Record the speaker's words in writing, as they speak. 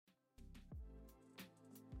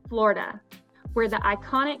Florida, where the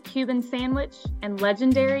iconic Cuban sandwich and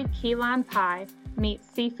legendary key lime pie meet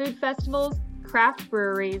seafood festivals, craft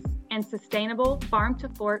breweries, and sustainable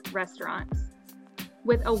farm-to-fork restaurants.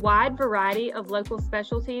 With a wide variety of local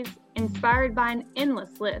specialties inspired by an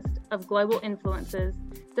endless list of global influences,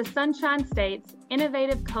 the Sunshine State's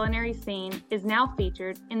innovative culinary scene is now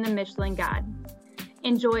featured in the Michelin Guide.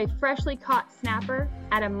 Enjoy freshly caught snapper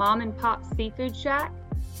at a mom-and-pop seafood shack,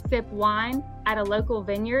 sip wine at a local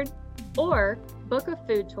vineyard, or book a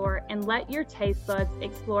food tour and let your taste buds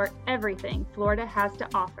explore everything Florida has to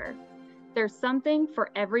offer. There's something for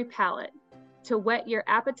every palate. To whet your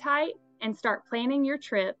appetite and start planning your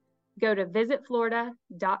trip, go to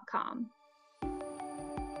visitflorida.com.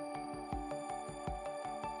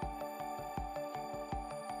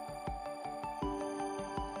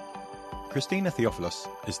 Christina Theofilos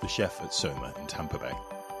is the chef at Soma in Tampa Bay.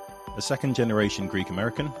 A second-generation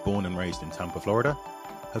Greek-American, born and raised in Tampa, Florida,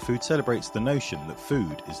 her food celebrates the notion that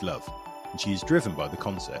food is love, and she is driven by the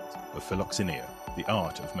concept of philoxenia, the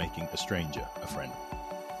art of making a stranger a friend.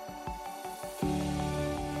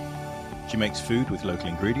 She makes food with local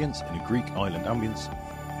ingredients in a Greek island ambience,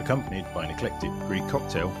 accompanied by an eclectic Greek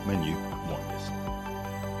cocktail menu and wine list.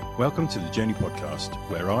 Welcome to the Journey Podcast,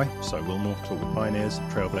 where I, Si Wilmore, talk with pioneers,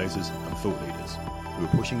 trailblazers and thought leaders who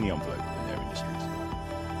are pushing the envelope in their industries.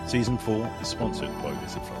 Season 4 is sponsored by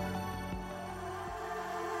Visit Florida.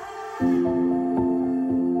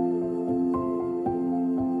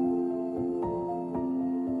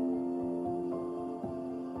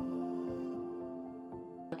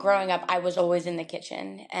 Growing up, I was always in the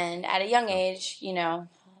kitchen, and at a young age,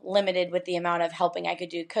 limited with the amount of helping I could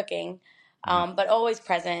do cooking, but always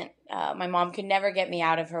present. My mom could never get me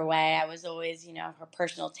out of her way. I was always, her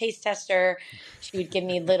personal taste tester. She would give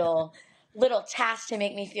me little tasks to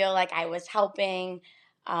make me feel like I was helping.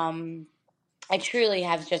 I truly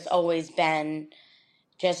have just always been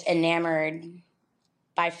just enamored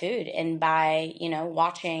by food and by,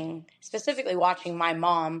 specifically watching my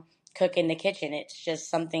mom cook in the kitchen. It's just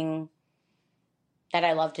something that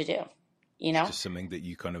I love to do, It's just something that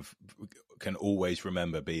you kind of can always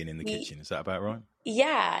remember being in the kitchen. Is that about right?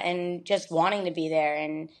 Yeah, and just wanting to be there.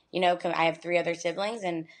 And, I have 3 other siblings,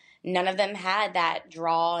 and none of them had that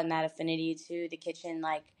draw and that affinity to the kitchen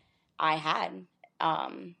like I had.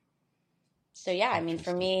 So, yeah, I mean,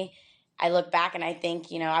 for me, I look back and I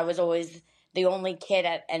think, I was always the only kid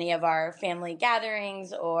at any of our family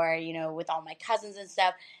gatherings or, with all my cousins and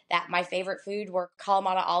stuff, that my favorite food were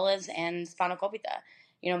Kalamata olives and spanakopita.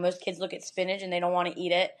 Most kids look at spinach and they don't want to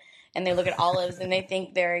eat it. And they look at olives and they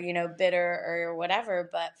think they're, bitter or whatever.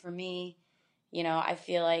 But for me, I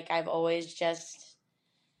feel like I've always just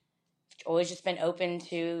been open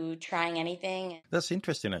to trying anything. That's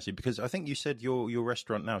interesting, actually, because I think you said your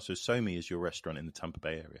restaurant now, so Somi is your restaurant in the Tampa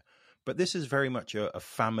Bay area. But this is very much a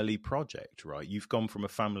family project, right? You've gone from a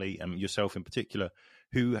family, and yourself in particular,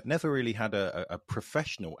 who never really had a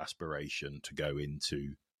professional aspiration to go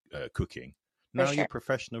into cooking. Now you're a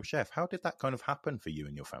professional chef. How did that kind of happen for you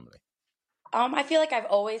and your family? I feel like I've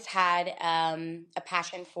always had a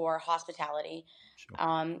passion for hospitality. Sure.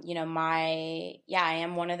 I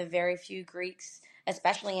am one of the very few Greeks,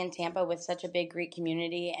 especially in Tampa, with such a big Greek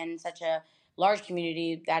community and such a large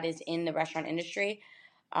community that is in the restaurant industry.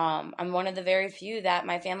 I'm one of the very few that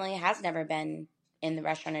my family has never been in the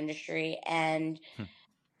restaurant industry. And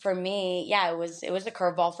for me, it was a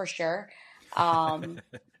curveball for sure.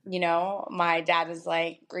 My dad was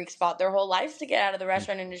like, Greeks fought their whole lives to get out of the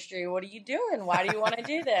restaurant industry. What are you doing? Why do you want to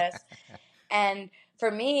do this? And for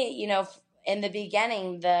me, in the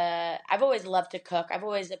beginning, I've always loved to cook. I've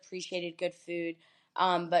always appreciated good food.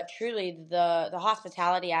 But truly the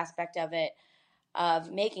hospitality aspect of it, of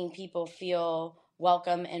making people feel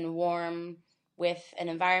welcome and warm with an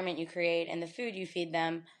environment you create and the food you feed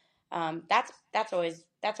them, that's always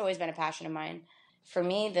been a passion of mine. For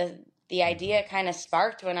me, the idea kind of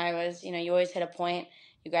sparked when I was, you always hit a point,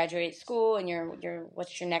 you graduate school and you're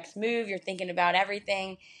what's your next move? You're thinking about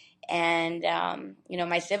everything. And,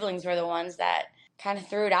 my siblings were the ones that kind of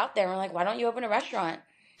threw it out there and were like, why don't you open a restaurant?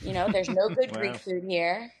 There's no good Wow. Greek food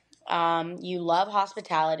here. You love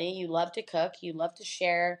hospitality. You love to cook. You love to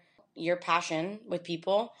share your passion with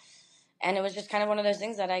people. And it was just kind of one of those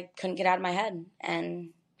things that I couldn't get out of my head. And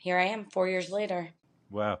here I am 4 years later.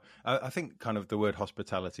 Wow. I think kind of the word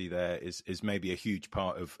hospitality there is maybe a huge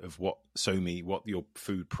part of what Somi, what your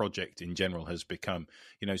food project in general has become.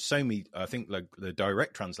 Somi, I think like the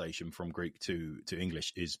direct translation from Greek to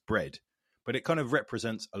English is bread, but it kind of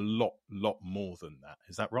represents a lot more than that.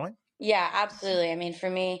 Is that right? Yeah, absolutely. I mean, for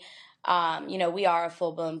me, we are a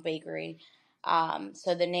full-blown bakery.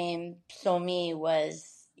 So the name Somi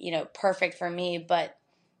was, perfect for me, but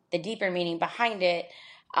the deeper meaning behind it,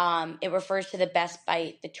 it refers to the best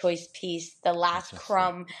bite, the choice piece, the last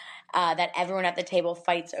crumb that everyone at the table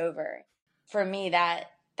fights over. For me, that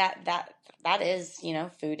is,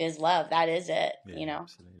 food is love. That is it,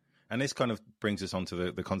 Absolutely. And this kind of brings us on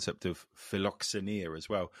to the concept of philoxenia as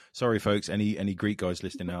well. Sorry, folks, any Greek guys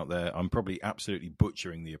listening out there, I'm probably absolutely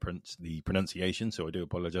butchering the pronunciation, so I do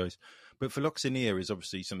apologize. But philoxenia is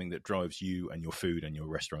obviously something that drives you and your food and your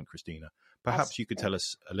restaurant, Christina. Perhaps you could tell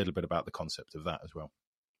us a little bit about the concept of that as well.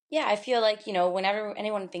 Yeah, I feel like, whenever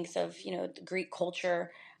anyone thinks of, the Greek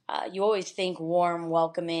culture, you always think warm,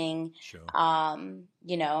 welcoming, Sure.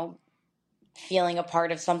 Feeling a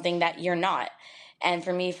part of something that you're not. And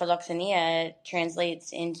for me, philoxenia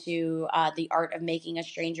translates into the art of making a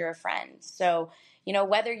stranger a friend. So,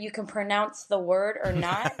 whether you can pronounce the word or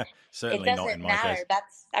not, it doesn't matter. That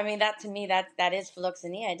to me, that is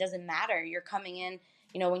philoxenia. It doesn't matter. You're coming in,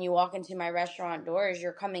 when you walk into my restaurant doors,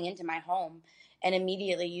 you're coming into my home, and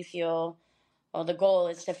immediately you feel, well, the goal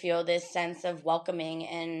is to feel this sense of welcoming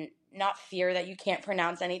and not fear that you can't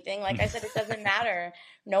pronounce anything. Like I said, it doesn't matter.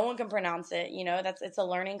 No one can pronounce it. It's a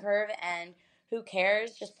learning curve, and who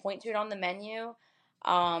cares? Just point to it on the menu.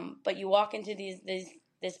 But you walk into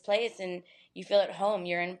this place and you feel at home.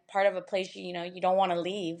 You're in part of a place you don't want to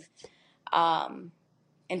leave. And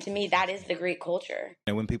to me, that is the Greek culture.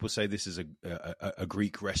 And when people say this is a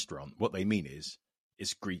Greek restaurant, what they mean is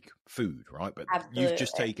it's Greek food, right? But Absolutely. You've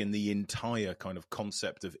just taken the entire kind of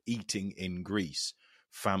concept of eating in Greece,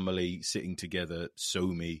 family sitting together,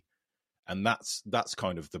 somi, and that's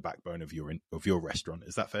kind of the backbone of your restaurant.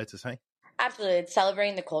 Is that fair to say? Absolutely. It's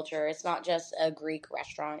celebrating the culture. It's not just a Greek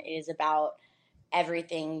restaurant. It is about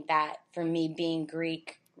everything that, for me, being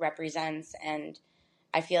Greek represents. And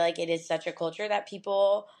I feel like it is such a culture that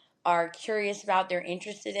people are curious about, they're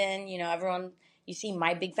interested in. Everyone, you see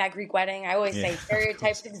My Big Fat Greek Wedding. I always say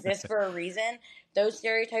stereotypes exist for a reason. Those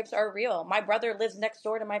stereotypes are real. My brother lives next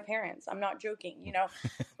door to my parents. I'm not joking.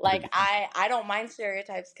 Like I don't mind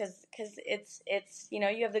stereotypes because it's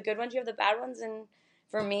you have the good ones, you have the bad ones, and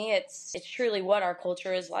for me, it's truly what our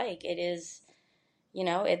culture is like. It is,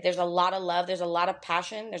 there's a lot of love, there's a lot of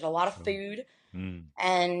passion, there's a lot of food,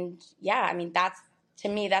 and to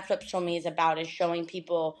me, that's what Show Me is about: is showing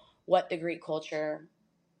people what the Greek culture,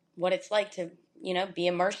 what it's like to be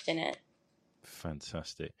immersed in it.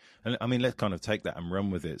 Fantastic. And let's kind of take that and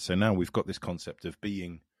run with it. So now we've got this concept of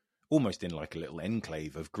being almost in like a little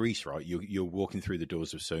enclave of Greece, right? You're walking through the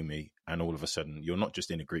doors of Somi, and all of a sudden you're not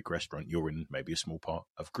just in a Greek restaurant, you're in maybe a small part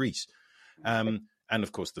of Greece. And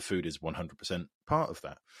of course the food is 100% part of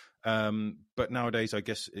that. But nowadays, I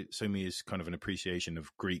guess Somi is kind of an appreciation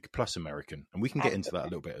of Greek plus American, and we can get into that a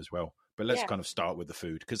little bit as well. But let's kind of start with the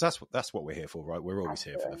food, because that's what we're here for, right? We're always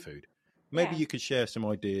here for the food. Maybe you could share some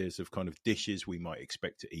ideas of kind of dishes we might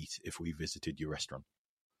expect to eat if we visited your restaurant.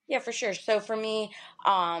 Yeah, for sure. So for me,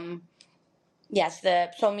 yes,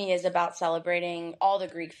 the Somi is about celebrating all the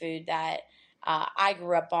Greek food that I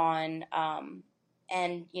grew up on,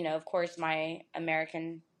 and of course, my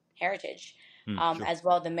American heritage, Sure. as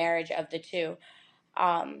well, the marriage of the two.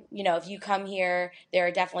 If you come here, there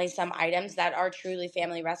are definitely some items that are truly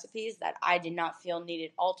family recipes that I did not feel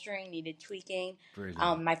needed altering, needed tweaking.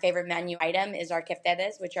 My favorite menu item is our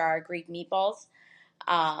keftedes, which are our Greek meatballs.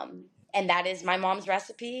 And that is my mom's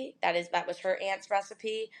recipe. That was her aunt's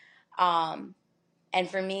recipe. And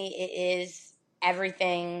for me, it is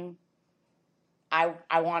everything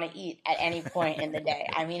I want to eat at any point in the day.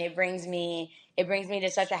 It brings me to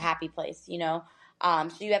such a happy place, So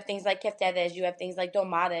you have things like keftedes, you have things like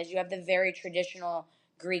domades, you have the very traditional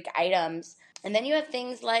Greek items. And then you have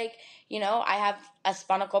things like, I have a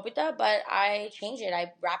spanakopita, but I change it.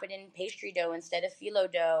 I wrap it in pastry dough instead of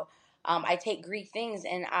phyllo dough. I take Greek things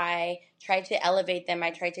and I try to elevate them.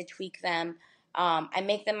 I try to tweak them. I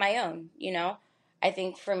make them my own, I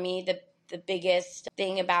think for me, the biggest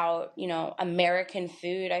thing about, American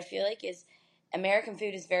food, I feel like, is American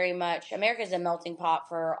food is very much, America is a melting pot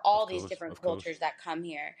for all these different cultures that come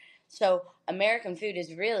here. So American food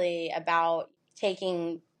is really about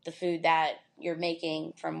taking the food that you're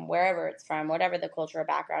making from wherever it's from, whatever the cultural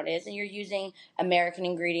background is, and you're using American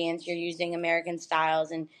ingredients, you're using American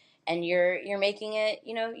styles, and you're making it,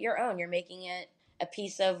 your own. You're making it a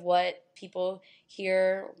piece of what people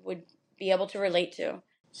here would be able to relate to.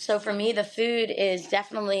 So for me, the food is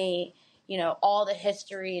definitely, all the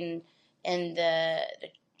history and the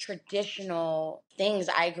traditional things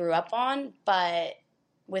I grew up on, but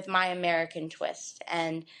with my American twist.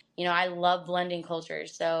 And, I love blending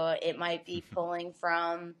cultures. So it might be pulling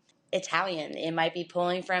from Italian. It might be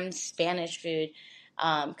pulling from Spanish food.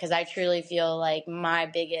 Because I truly feel like my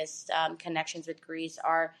biggest connections with Greece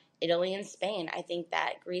are Italy and Spain. I think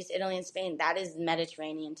that Greece, Italy, and Spain, that is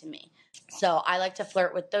Mediterranean to me. So I like to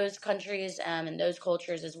flirt with those countries and those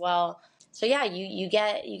cultures as well. So yeah, you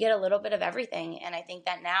get a little bit of everything, and I think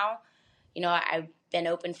that now, I've been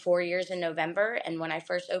open 4 years in November, and when I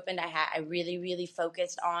first opened, I really really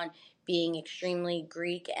focused on being extremely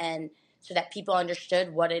Greek, and so that people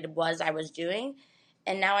understood what it was I was doing.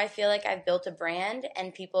 And now I feel like I've built a brand,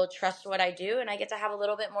 and people trust what I do, and I get to have a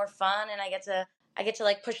little bit more fun, and I get to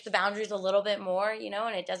like push the boundaries a little bit more,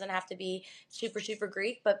 and it doesn't have to be super super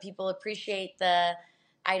Greek, but people appreciate the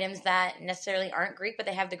items that necessarily aren't Greek, but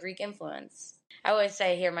they have the Greek influence. I always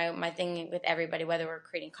say here, my thing with everybody, whether we're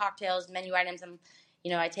creating cocktails, menu items,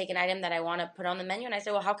 I take an item that I want to put on the menu, and I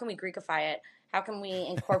say, well, how can we Greekify it? How can we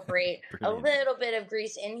incorporate a little bit of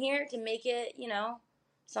Greece in here to make it,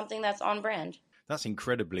 something that's on brand? That's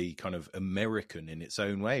incredibly kind of American in its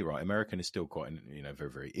own way, right? American is still quite, very,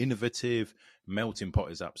 very innovative. Melting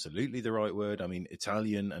pot is absolutely the right word. I mean,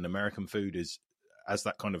 Italian and American food as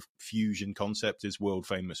that kind of fusion concept is world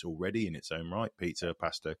famous already in its own right. Pizza,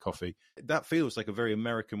 pasta, coffee. That feels like a very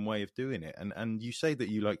American way of doing it. And you say that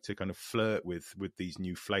you like to kind of flirt with these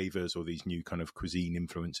new flavors or these new kind of cuisine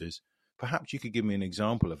influences. Perhaps you could give me an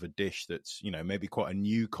example of a dish that's, maybe quite a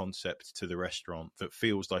new concept to the restaurant that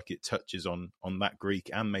feels like it touches on that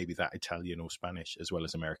Greek and maybe that Italian or Spanish as well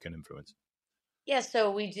as American influence. Yeah,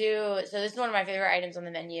 so we do. So this is one of my favorite items on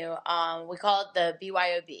the menu. We call it the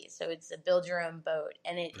BYOB. So it's a build your own boat,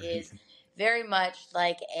 and it is very much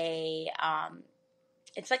like a.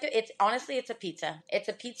 It's honestly it's a pizza. It's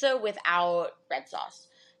a pizza without red sauce.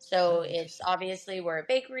 So it's obviously we're a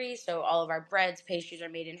bakery, so all of our breads, pastries are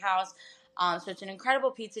made in house. So it's an incredible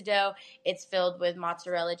pizza dough. It's filled with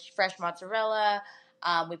mozzarella, fresh mozzarella.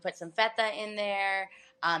 We put some feta in there.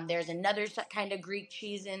 There's another kind of Greek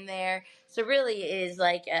cheese in there. So really it is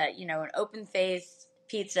like an open-faced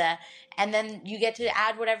pizza, and then you get to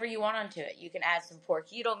add whatever you want onto it. You can add some pork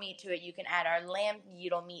gyro meat to it. You can add our lamb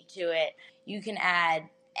gyro meat to it. You can add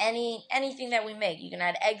anything that we make. You can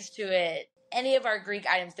add eggs to it. Any of our Greek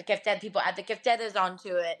items, the keftet, people add the keftetas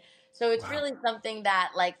onto it. So it's really something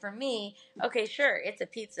that, like, for me, okay, sure, it's a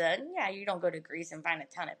pizza. Yeah, you don't go to Greece and find a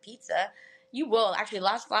ton of pizza. You will. Actually,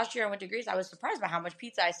 last year I went to Greece. I was surprised by how much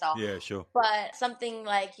pizza I saw. Yeah, sure. But something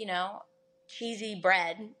like, cheesy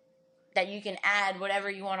bread that you can add whatever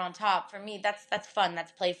you want on top, for me, that's fun.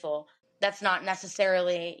 That's playful. That's not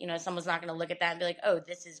necessarily, someone's not going to look at that and be like, oh,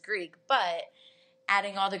 this is Greek. But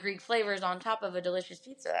adding all the Greek flavors on top of a delicious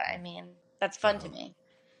pizza, I mean, that's fun to me.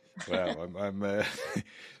 Wow,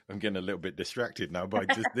 I'm getting a little bit distracted now by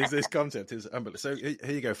this concept is unbelievable. So here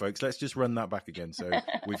you go, folks. Let's just run that back again. So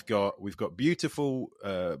we've got beautiful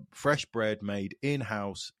fresh bread made in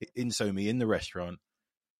house in Somi in the restaurant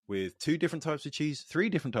with three different types of cheese. Three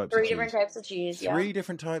different types of cheese. Three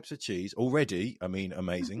different types of cheese already. I mean,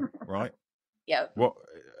 amazing, right? Yep. What?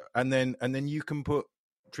 And then you can put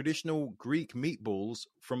traditional Greek meatballs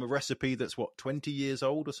from a recipe that's 20 years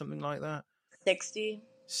old or something like that.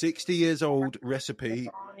 60 years old recipe,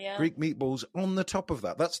 Greek meatballs on the top of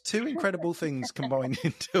that. That's two incredible things combined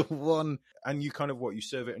into one. And you kind of you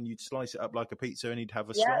serve it and you'd slice it up like a pizza and you'd have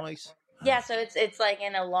a slice. Yeah, so it's like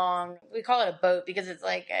in a long, we call it a boat because it's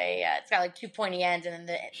like it's got like two pointy ends and then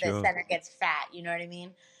the center gets fat, you know what I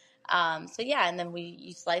mean? So yeah, and then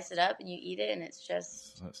you slice it up and you eat it, and it's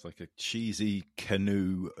just... So that's like a cheesy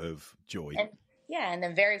canoe of joy. And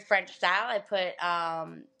then very French style. I put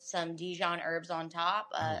some Dijon herbs on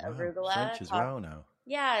top, arugula. French as well now.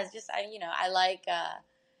 Yeah, it's just I like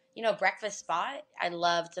breakfast spot. I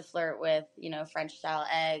love to flirt with French style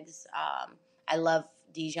eggs. I love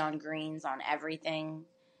Dijon greens on everything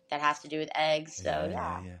that has to do with eggs. So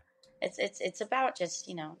yeah. It's about just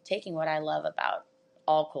taking what I love about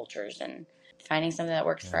all cultures and finding something that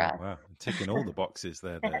works for us. Wow, ticking all the boxes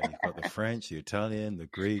there. You've got the French, the Italian, the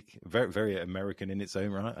Greek, very, very American in its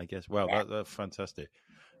own right, I guess. Wow, that's fantastic.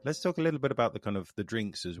 Let's talk a little bit about the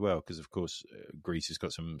drinks as well, because of course Greece has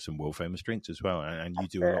got some world famous drinks as well, and you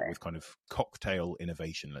do a lot with kind of cocktail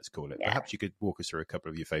innovation, let's call it. Yeah. Perhaps you could walk us through a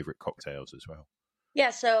couple of your favorite cocktails as well. Yeah,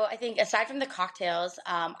 so I think aside from the cocktails,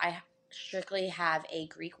 I strictly have a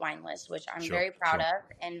Greek wine list, which I'm very proud of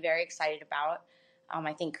and very excited about.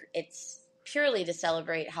 I think it's purely to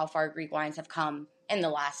celebrate how far Greek wines have come in the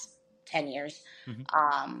last 10 years.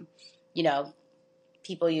 Mm-hmm.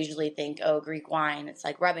 People usually think, oh, Greek wine, it's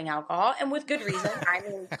like rubbing alcohol, and with good reason. I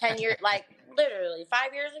mean, 10 years, like literally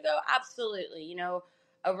 5 years ago, absolutely.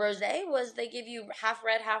 A rosé was they give you half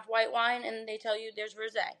red, half white wine, and they tell you there's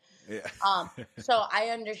rosé. Yeah. So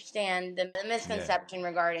I understand the misconception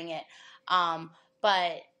regarding it.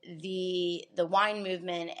 but the wine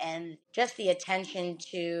movement and just the attention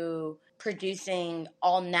to producing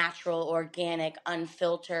all natural, organic,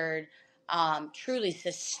 unfiltered, truly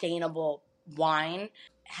sustainable wine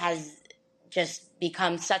has just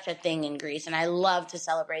become such a thing in Greece. And I love to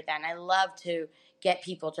celebrate that. And I love to get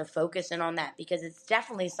people to focus in on that, because it's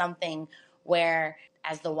definitely something where,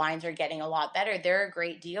 as the wines are getting a lot better, they're a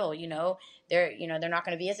great deal. They're not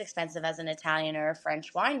going to be as expensive as an Italian or a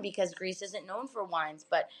French wine, because Greece isn't known for wines,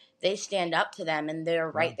 but they stand up to them and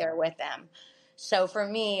they're right there with them. So for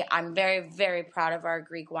me, I'm very, very proud of our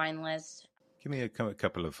Greek wine list. Give me a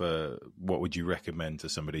couple of what would you recommend to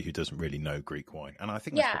somebody who doesn't really know Greek wine? And I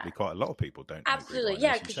think that's probably quite a lot of people don't know Greek wine.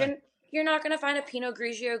 Yeah, because you're not going to find a Pinot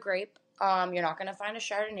Grigio grape. You're not going to find a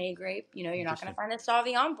Chardonnay grape. You're not going to find a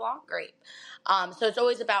Sauvignon Blanc grape. So it's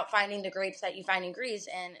always about finding the grapes that you find in Greece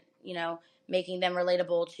and, making them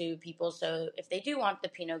relatable to people. So if they do want the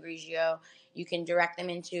Pinot Grigio, you can direct them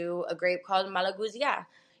into a grape called Malagousia.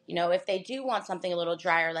 If they do want something a little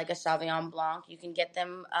drier like a Sauvignon Blanc, you can get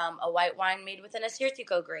them a white wine made with an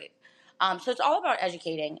Assyrtiko grape. So it's all about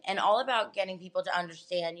educating and all about getting people to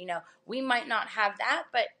understand, we might not have that,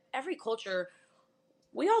 but every culture,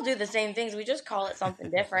 we all do the same things. We just call it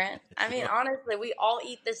something different. I mean, honestly, we all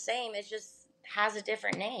eat the same. It just has a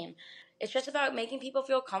different name. It's just about making people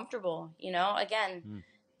feel comfortable, again,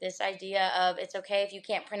 this idea of it's okay if you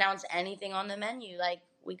can't pronounce anything on the menu. Like,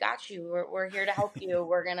 we got you. We're here to help you.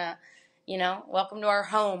 We're going to, welcome to our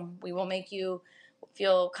home. We will make you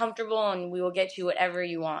feel comfortable and we will get you whatever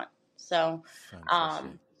you want. So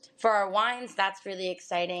for our wines, that's really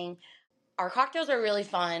exciting. Our cocktails are really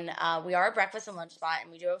fun. We are a breakfast and lunch spot,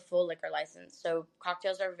 and we do have a full liquor license. So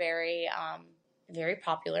cocktails are very, very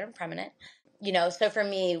popular and prominent. So for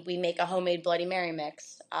me, we make a homemade Bloody Mary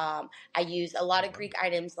mix. I use a lot of Greek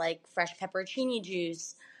items like fresh pepperoncini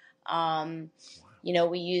juice.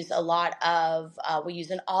 We use a lot of, we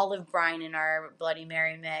use an olive brine in our Bloody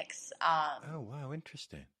Mary mix. Oh, wow.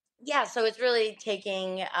 Interesting. Yeah. So it's really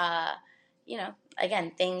taking,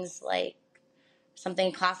 again, things like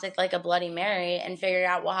something classic like a Bloody Mary and figuring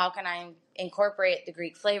out, well, how can I incorporate the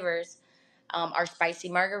Greek flavors? Our spicy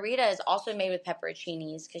margarita is also made with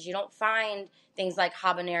pepperoncinis, because you don't find things like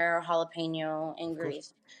habanero or jalapeno in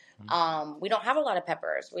Greece. We don't have a lot of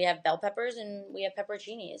peppers. We have bell peppers and we have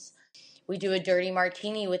pepperoncinis. We do a dirty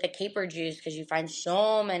martini with a caper juice, because you find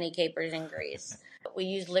so many capers in Greece. We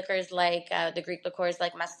use liquors like the Greek liqueurs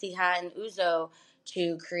like mastiha and ouzo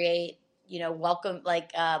to create, welcome,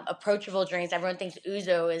 approachable drinks. Everyone thinks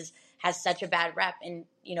ouzo has such a bad rep, and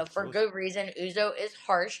for good reason. Ouzo is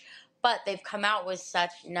harsh, but they've come out with such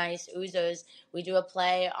nice ouzos. We do a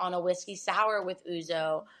play on a whiskey sour with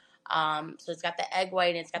ouzo. So it's got the egg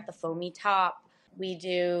white and it's got the foamy top. We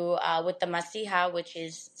do with the mastiha, which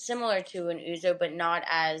is similar to an ouzo, but not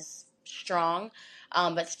as strong,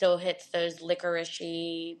 but still hits those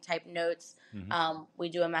licorice-y type notes. We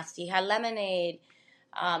do a mastiha lemonade,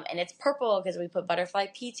 and it's purple because we put butterfly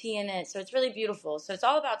pea tea in it. So it's really beautiful. So it's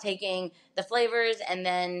all about taking the flavors and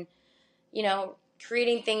then,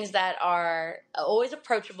 creating things that are always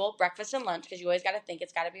approachable, breakfast and lunch, because you always got to think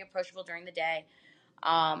it's got to be approachable during the day.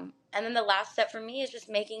 And then the last step for me is just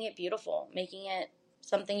making it beautiful, making it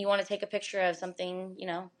something you want to take a picture of, something,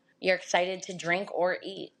 you're excited to drink or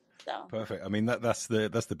eat. So perfect. I mean, that's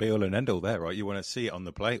the be all and end all there, right? You want to see it on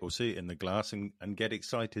the plate or see it in the glass and get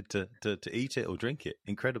excited to eat it or drink it.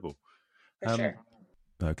 Incredible. For sure.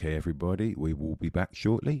 Okay, everybody, we will be back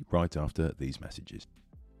shortly, right after these messages.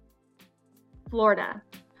 Florida,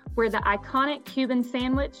 where the iconic Cuban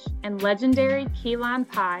sandwich and legendary key lime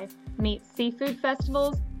pie meet seafood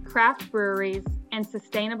festivals, craft breweries, and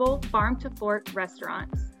sustainable farm-to-fork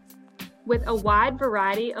restaurants. With a wide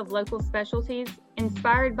variety of local specialties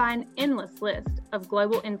inspired by an endless list of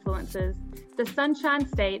global influences, the Sunshine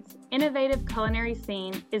State's innovative culinary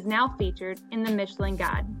scene is now featured in the Michelin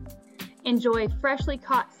Guide. Enjoy freshly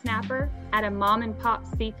caught snapper at a mom-and-pop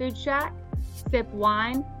seafood shack, sip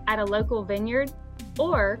wine at a local vineyard,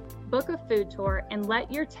 or book a food tour and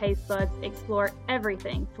let your taste buds explore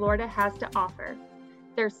everything Florida has to offer.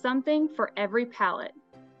 There's something for every palate.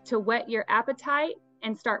 To whet your appetite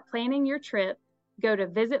and start planning your trip, go to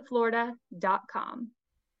visitflorida.com.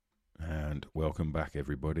 And welcome back,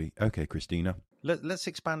 everybody. Okay, Christina, let's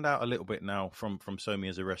expand out a little bit now from Somi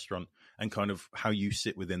as a restaurant and kind of how you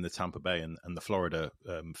sit within the Tampa Bay and the Florida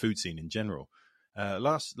food scene in general.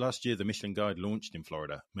 Last year, the Michelin Guide launched in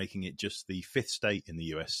Florida, making it just the 5th state in the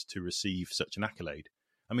US to receive such an accolade.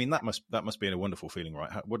 I mean, that must be a wonderful feeling,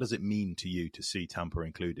 right? What does it mean to you to see Tampa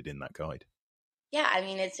included in that guide? Yeah, I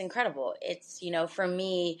mean, it's incredible. It's, for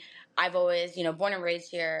me, I've always, born and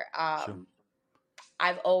raised here. Sure.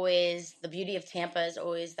 the beauty of Tampa is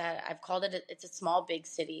always that I've called it, it's a small, big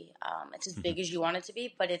city. It's as big as you want it to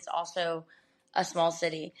be, but it's also a small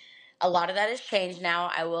city. A lot of that has changed now.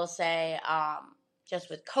 I will say, just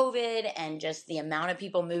with COVID and just the amount of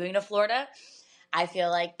people moving to Florida, I feel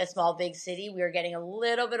like the small, big city, we are getting a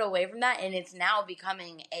little bit away from that. And it's now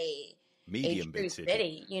becoming a medium true big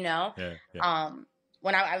city, you know? Yeah.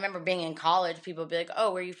 When I remember being in college, people would be like,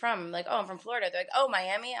 oh, where are you from? I'm like, oh, I'm from Florida. They're like, oh,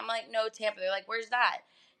 Miami? I'm like, no, Tampa. They're like, where's that?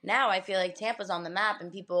 Now I feel like Tampa's on the map,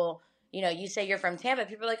 and people, you know, you say you're from Tampa,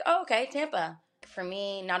 people are like, oh, okay, Tampa. For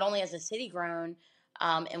me, not only has the city grown,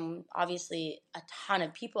 and obviously a ton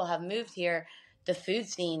of people have moved here, the food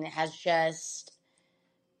scene has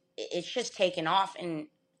it's just taken off in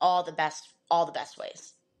all the best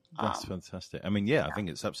ways. That's fantastic. I mean, I think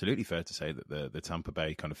it's absolutely fair to say that the Tampa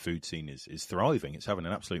Bay kind of food scene is thriving. It's having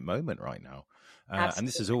an absolute moment right now. And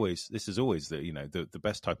this is always the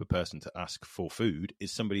best type of person to ask for food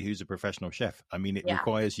is somebody who's a professional chef. I mean, it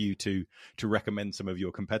requires you to recommend some of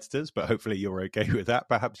your competitors, but hopefully you're okay with that.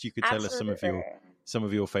 Perhaps you could tell us some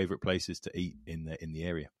of your favorite places to eat in the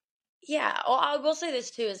area. Yeah, well, I will say this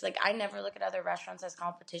too, is like I never look at other restaurants as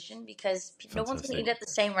competition because no one's going to eat at the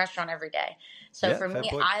same restaurant every day. So for me,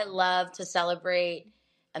 I love to celebrate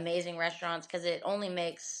amazing restaurants because it only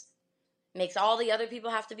makes all the other people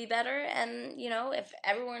have to be better. And, you know, if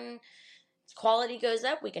everyone's quality goes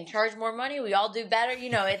up, we can charge more money. We all do better. You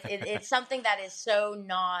know, it's something that is so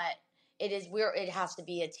not... It has to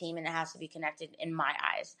be a team and it has to be connected in my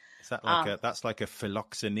eyes. Is that like that's like a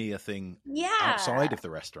philoxenia thing outside of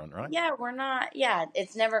the restaurant, right? Yeah,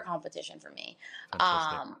 it's never a competition for me.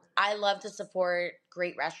 I love to support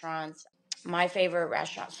great restaurants. My favorite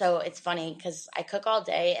restaurant. So it's funny because I cook all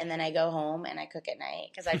day and then I go home and I cook at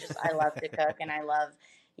night because I love to cook and I love,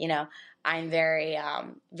 you know, I'm very,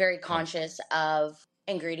 very conscious of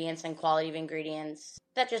ingredients and quality of ingredients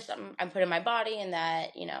that just I'm put in my body and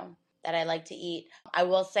that, you know, that I like to eat. I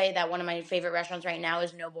will say that one of my favorite restaurants right now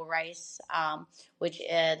is Noble Rice, which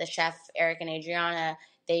the chef Eric and Adriana,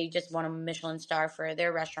 they just won a Michelin star for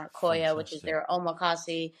their restaurant Koya, which is their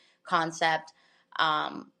omakase concept.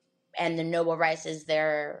 And the Noble Rice is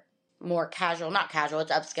their more casual, not casual,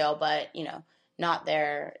 it's upscale, but you know, not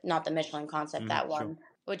the Michelin concept that one. Sure.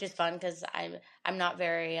 Which is fun because I'm not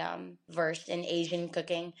very versed in Asian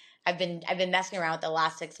cooking. I've been messing around with the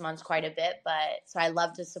last 6 months quite a bit, but so I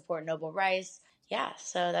love to support Noble Rice. Yeah,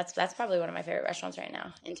 so that's probably one of my favorite restaurants right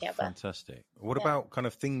now in Tampa. Fantastic. What about kind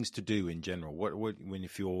of things to do in general? What when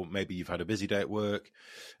if maybe you've had a busy day at work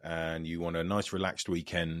and you want a nice relaxed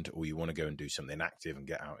weekend, or you want to go and do something active and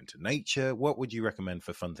get out into nature? What would you recommend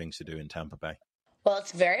for fun things to do in Tampa Bay? Well,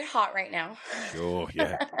 it's very hot right now. Sure,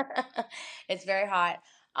 yeah. It's very hot.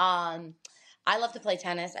 I love to play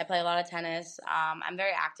tennis. I play a lot of tennis. I'm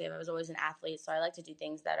very active. I was always an athlete, so I like to do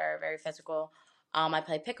things that are very physical. I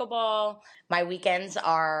play pickleball. My weekends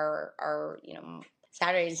are you know,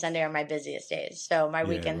 Saturday and Sunday are my busiest days. So my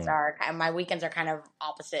weekends are kind of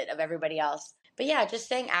opposite of everybody else. But yeah, just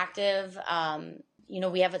staying active. You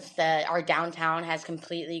know, we have our downtown has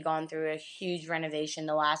completely gone through a huge renovation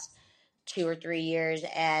the last 2 or 3 years,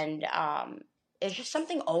 and it's just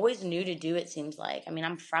something always new to do, it seems like. I mean,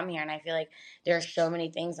 I'm from here, and I feel like there are so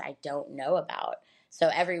many things I don't know about. So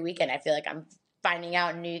every weekend, I feel like I'm finding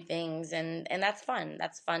out new things, and that's fun.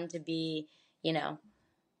 That's fun to be, you know,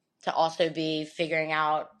 to also be figuring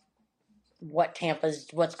out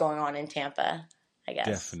what's going on in Tampa, I guess.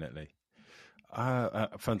 Definitely.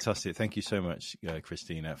 Fantastic. Thank you so much,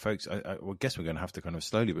 Christina. Folks, I guess we're going to have to kind of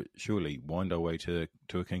slowly but surely wind our way to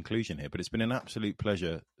a conclusion here. But it's been an absolute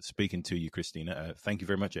pleasure speaking to you, Christina. Thank you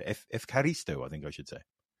very much. Efkaristo, I think I should say.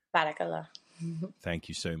 Barakallah. Thank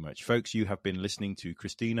you so much. Folks, you have been listening to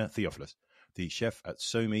Christina Theofilos, the chef at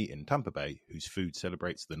Somi in Tampa Bay, whose food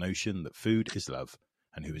celebrates the notion that food is love,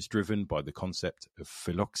 and who is driven by the concept of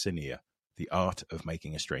philoxenia, the art of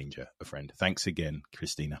making a stranger a friend. Thanks again,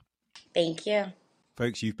 Christina. Thank you.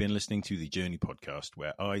 Folks, you've been listening to the Journey podcast,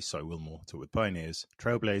 where I, Cy Wilmore, talk with pioneers,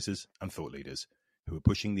 trailblazers, and thought leaders who are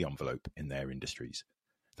pushing the envelope in their industries.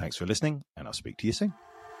 Thanks for listening, and I'll speak to you soon.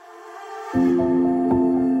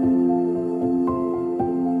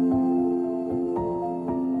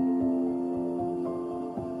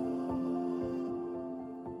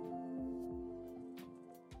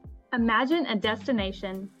 Imagine a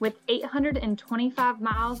destination with 825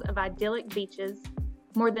 miles of idyllic beaches,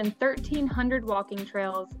 more than 1,300 walking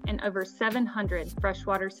trails, and over 700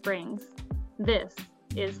 freshwater springs. This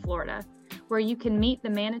is Florida, where you can meet the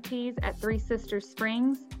manatees at Three Sisters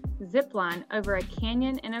Springs, zipline over a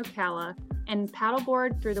canyon in Ocala, and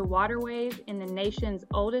paddleboard through the waterways in the nation's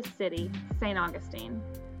oldest city, St. Augustine.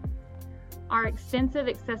 Our extensive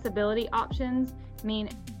accessibility options mean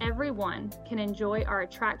everyone can enjoy our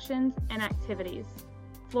attractions and activities.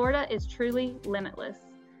 Florida is truly limitless.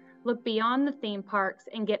 Look beyond the theme parks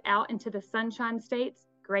and get out into the Sunshine State's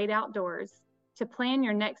great outdoors. To plan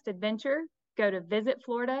your next adventure, go to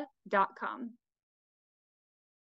visitflorida.com.